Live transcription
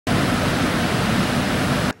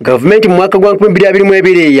Gavumenti mu mwaka gwa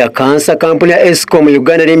 2022 yakansa kampuni ya Eskom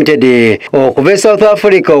Uganda Limited okuva South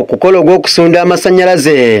Africa okukola Ogw'Okusunda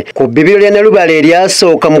amasannyalaze ku bbibiro lya Nalubale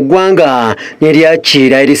eryasooka mu ggwanga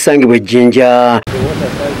n'eryakiira erisangibwa Ejjinja.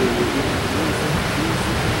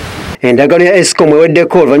 Endagaano ya Eskom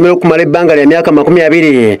eweddeko oluvannyuma lw'okumala ebbanga lya myaka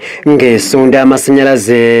 20 ng'esunda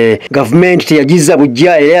amasannyalaze. Gavumenti yagiza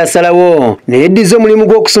bujja era yasalawo ne yeddiza omulimu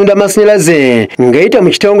gw'okusunda amasannyalaze ng'eyita mu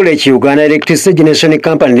kitongole ki Uganda Electricity Generation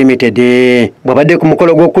Company Limited. Bw'abadde ku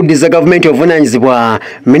mukolo gw'okuddiza gavumenti obuvunaanyizibwa,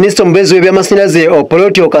 Minisita omubeezi w'ebyamasannyalaze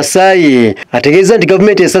Oporoti Okasaayi ategeeza nti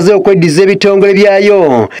gavumenti esazeewo okweddiza ebitongole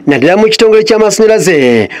byayo naddala mu kitongole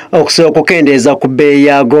ky'amasannyalaze okusobola okukendeeza ku bbeeyi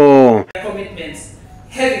yaago.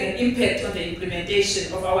 Having an impact on the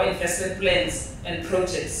implementation of our investment plans and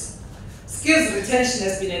projects. Skills retention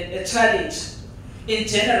has been a challenge in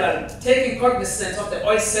general, taking cognizance of the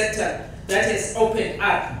oil sector that has opened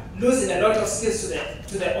up, losing a lot of skills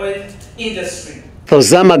to the oil industry.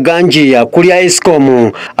 Ozama Ganji akulya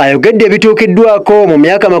Eskom ayogedde ebituukiddwako mu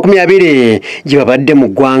myaka 20 gye babadde mu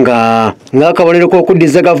ggwanga. Ng'akabonero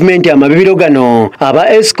k'okuddiza gavumenti amabibiro gano, aba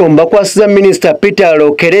Eskom bakwasiza Minisita Peter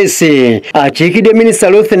Lokeresi akiikidde Minisita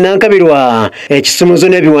Ruth Nankabirwa ekisumuluzo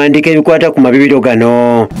n'ebiwandiiko ebikwata ku mabibiro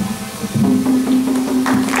gano.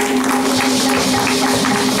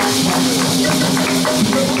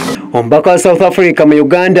 Omubaka wa South Africa mu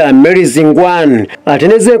Uganda Mary Zingwan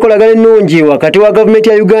ateneza enkolagana ennungi wakati wa gavumenti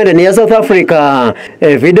ya Uganda n'eya South Africa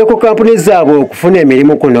eviddeko kampuni zaabwe okufuna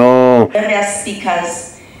emirimu kuno.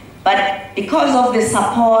 But because of the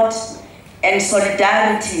support and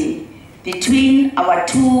solidarity between our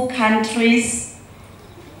two countries,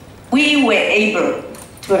 we were able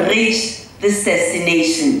to reach this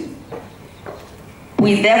destination.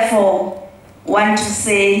 We therefore want to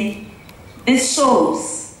say this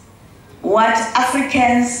shows what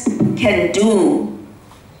Africans can do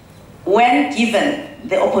when given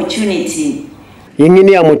the opportunity.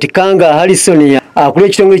 Engineer Mutikanga Harrison akulira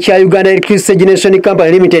ekitongole kya Uganda Electricity Generation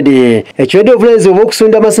Company Limited ekiwedde obuvunaanyizibwa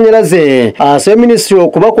obw'okusunda amasannyalaze asaba minisitule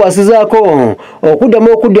okubakwasizaako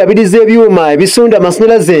okuddamu okuddabiriza ebyuma ebisunda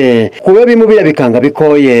amasannyalaze kuba ebimu birabika nga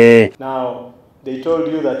bikooye. Now, they told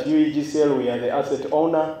you that UEGCL, we are the asset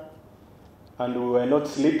owner and we were not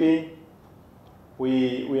sleeping.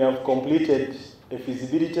 We have completed a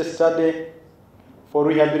feasibility study for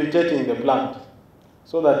rehabilitating the plant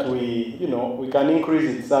so that we can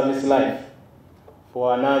increase its service life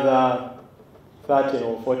for another 30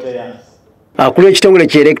 or 40 years. Akulira ekitongole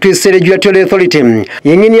ki Electricity Regulatory Authority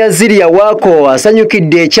Engineer Ziria Wako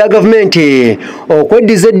asanyukidde ekya gavumenti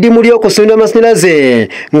okweddiza eddimu ly'okusunda amasannyalaze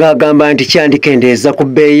ng'agamba nti kyandikendeeza ku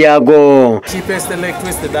bbeeyi yaago. Cheapest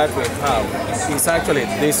electricity that we have is actually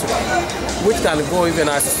this one, which can go even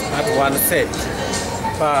at 1 cent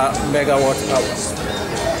per megawatt hour.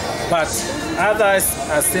 But others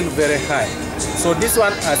are still very high. So this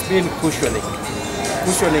one has been cushioning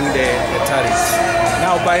the tariffs.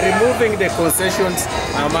 Now by removing the concessions,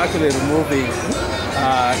 I'm actually removing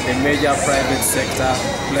the major private sector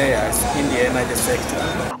players in the energy sector.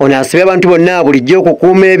 Ono asabye abantu bonna bulijjo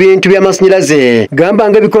okukuuma ebintu by'amasannyalaze gamba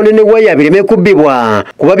ng'ebikondo ne waya bireme kubbibwa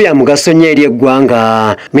kuba bya mugaso nnyo eri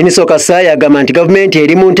eggwanga. Minisita Okasaayi agamba nti gavumenti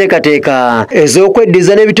eri mu nteekateeka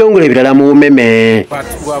ez'okweddiza n'ebitongole ebirala mu Umeme. But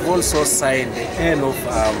we have also signed the end of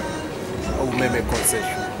Umeme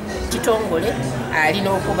concession. Kitongole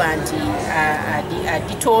alina okuba nti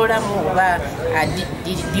aditoolamu oba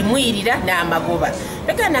dimwirira n'amagoba.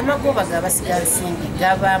 Pekana amagoba gabasiga nsimbi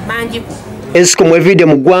gaba manjiku. Eskom evidde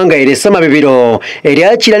mu ggwanga eresa amabibiro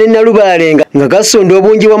eryakira ne Nalubale nga gasonda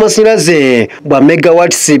obungi bw'amasannyalaze bwa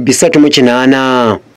megawatts 308.